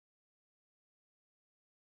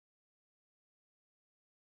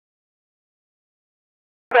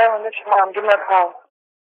Darling, it's your mom. Give me a call.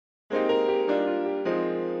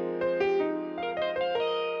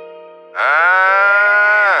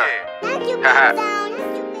 Thank you, Big Sound.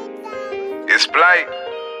 It's Blake.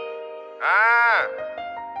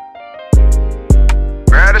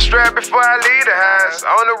 Grab the strap before I leave the house.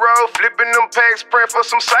 On the road, flipping them packs, praying for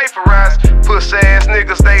some safer rides. Pussy ass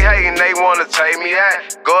niggas, they hating, they wanna take me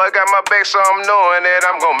out. God got my back, so I'm knowing that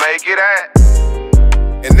I'm gon' make it out.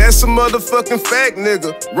 And that's a motherfucking fact,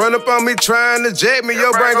 nigga. Run up on me trying to jack me,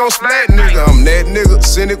 your brain gon' splat, nigga. I'm that nigga,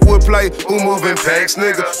 cynic would play, who moving packs,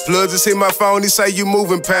 nigga. Plug just hit my phone, he say you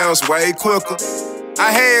moving pounds way quicker.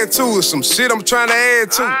 I had to, it's some shit I'm trying to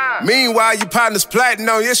add to. Meanwhile, your partner's plotting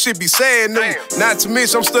on your shit be sad news. Not to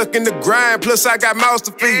mention I'm stuck in the grind, plus I got mouths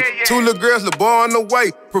to feed. Two little girls, little boy on the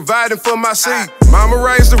way, providing for my seed. Mama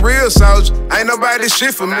raised a real soldier, ain't nobody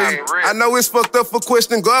shit for me. I know it's fucked up for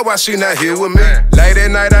questioning God why she not here with me. Late at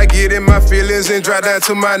night I get in my feelings and drop down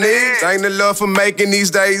to my knees. Thank the Lord for making these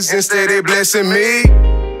days instead they blessing me.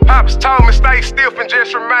 Pops told me stay stiff and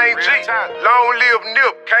just remain G. Long live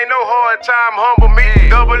Nip, can't no hard time humble me.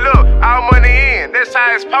 Double up, all money in, that's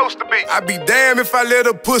how it's supposed to be. I be damned if I let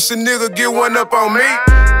a pussy nigga get one up on me.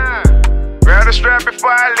 Grab the strap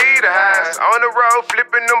before I leave the house. On the road,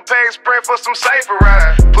 flipping them packs, praying for some safer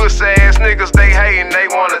rides. Pussy ass niggas, they hating, they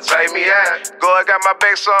wanna take me out. God got my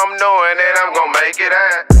back, so I'm knowing that I'm gon' make it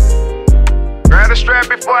out. Grab the strap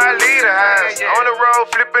before I leave the house. On the road,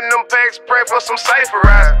 flipping them packs, pray for some safer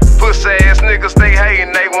rides. Pussy ass niggas, they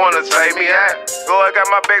hating, they wanna take me out. God got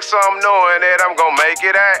my back, so I'm knowing that I'm gon' make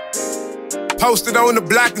it out. Posted on the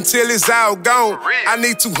block until it's all gone. I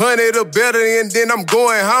need 200 or better and then I'm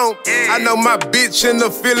going home. I know my bitch and the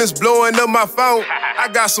feelings blowing up my phone. I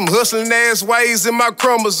got some hustling ass ways in my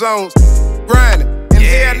chromosomes. Grinding, and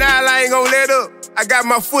hell now I ain't gon' let up. I got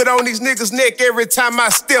my foot on these niggas' neck every time I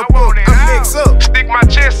step up. I'm next up. Stick my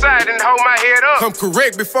chest side and hold my head up. Come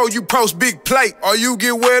correct before you post big plate, or you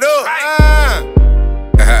get wet up.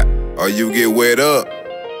 Or you get wet up.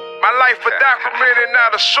 My life a documented,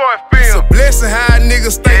 not a short film. It's a blessing how a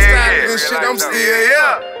nigga stay silent and shit, I'm still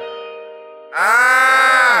here.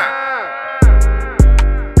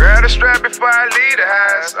 Grab the strap before I leave the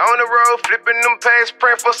house. On the road, flipping them packs,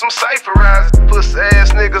 praying for some safer rides. Pussy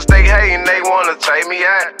ass niggas, they hating, they wanna take me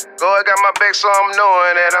out. God got my back, so I'm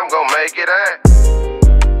knowing that I'm gon' make it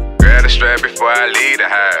out. Grab the strap before I leave the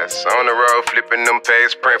house. On the road, flipping them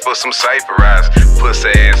packs, praying for some safer rides. Pussy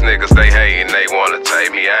ass niggas, they hating, they wanna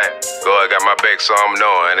take me out. God got my back, so I'm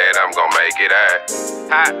knowing that I'm gon' make it out.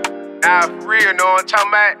 Nah, for real, know what I'm talking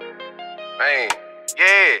about? Man,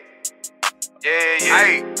 yeah.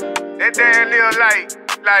 Hey, that damn little you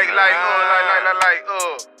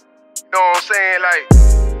know what I'm saying? Like,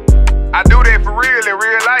 I do that for real in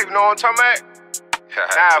real life, you know what I'm talking about?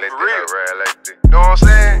 Nah, for real. You know what I'm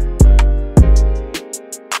saying?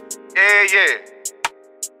 Yeah.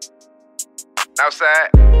 Outside.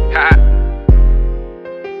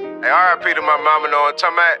 Hey, R.I.P. to my mama, know what I'm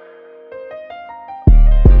talking about?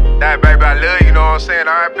 That baby, I love you, know what I'm saying?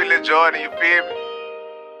 R.I.P. Lil Jordan, you feel me?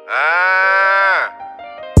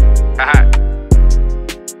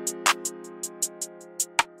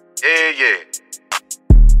 Yeah.